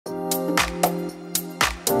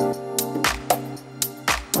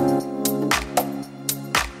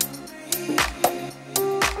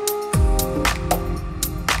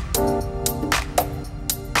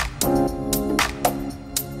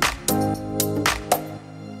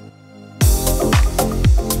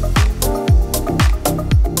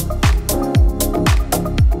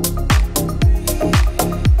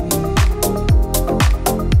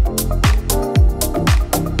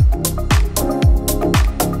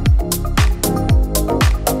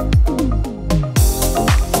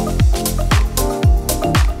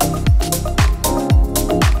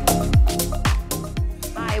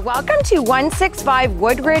Welcome to 165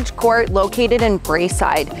 Woodridge Court located in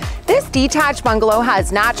Braeside. This detached bungalow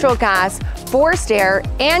has natural gas, forced air,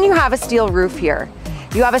 and you have a steel roof here.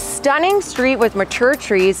 You have a stunning street with mature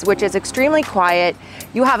trees, which is extremely quiet.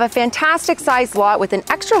 You have a fantastic sized lot with an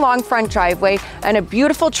extra long front driveway and a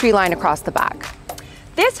beautiful tree line across the back.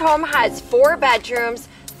 This home has 4 bedrooms,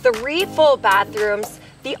 3 full bathrooms.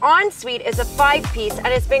 The ensuite is a 5-piece and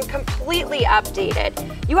has been completely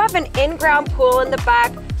updated. You have an in-ground pool in the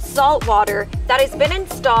back, Saltwater, that has been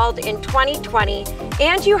installed in 2020,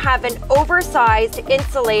 and you have an oversized,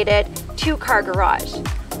 insulated 2-car garage.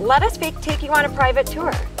 Let us take you on a private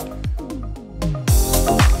tour.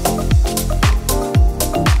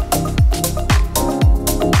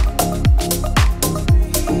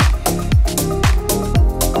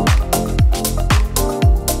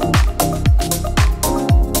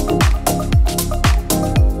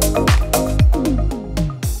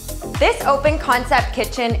 This open concept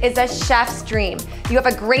kitchen is a chef's dream. You have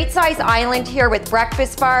a great size island here with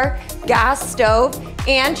breakfast bar, gas stove,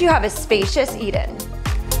 and you have a spacious eat-in.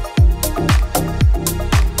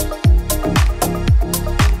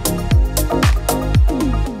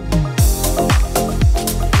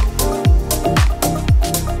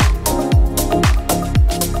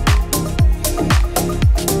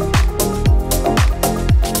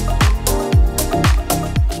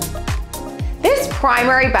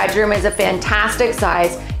 Primary bedroom is a fantastic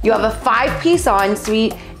size. You have a 5-piece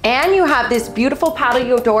ensuite, and you have this beautiful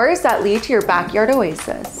patio doors that lead to your backyard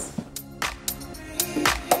oasis.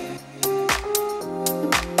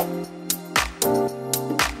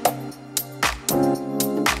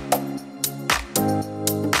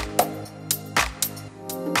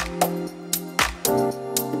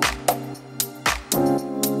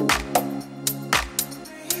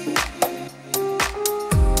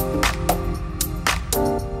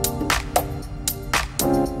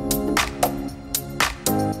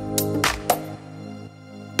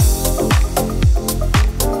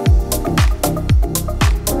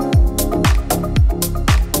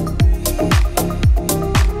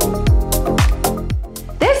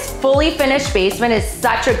 Fully finished basement is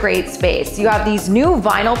such a great space. You have these new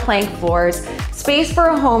vinyl plank floors, space for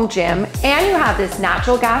a home gym, and you have this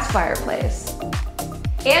natural gas fireplace.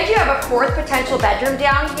 And you have a 4th potential bedroom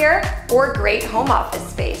down here or great home office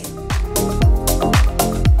space.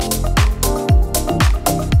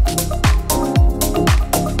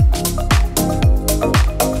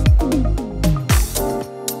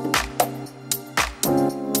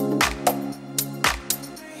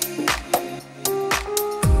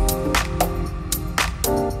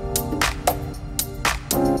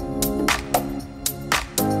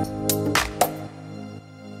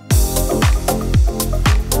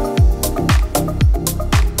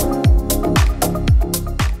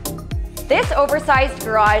 This oversized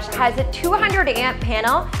garage has a 200 amp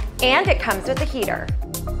panel and it comes with a heater.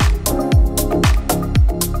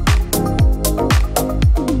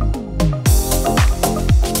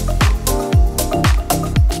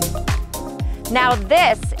 Now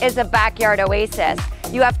this is a backyard oasis.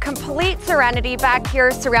 You have complete serenity back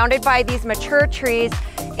here, surrounded by these mature trees,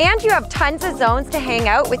 and you have tons of zones to hang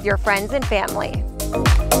out with your friends and family.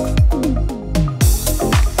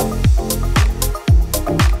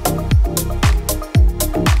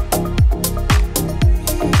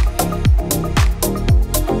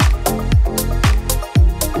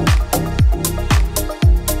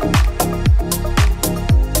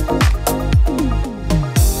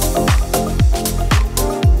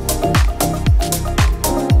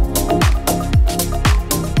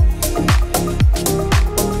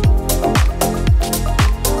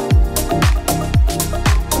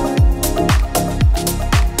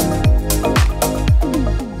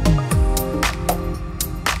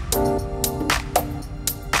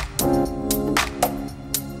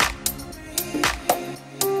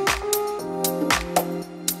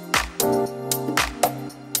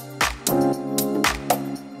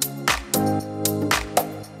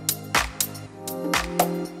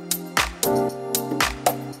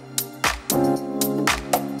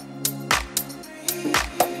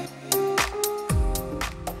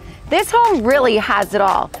 This home really has it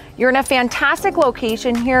all. You're in a fantastic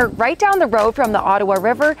location here, right down the road from the Ottawa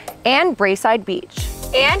River and Braeside Beach.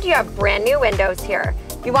 And you have brand new windows here.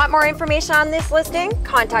 If you want more information on this listing,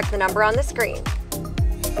 contact the number on the screen.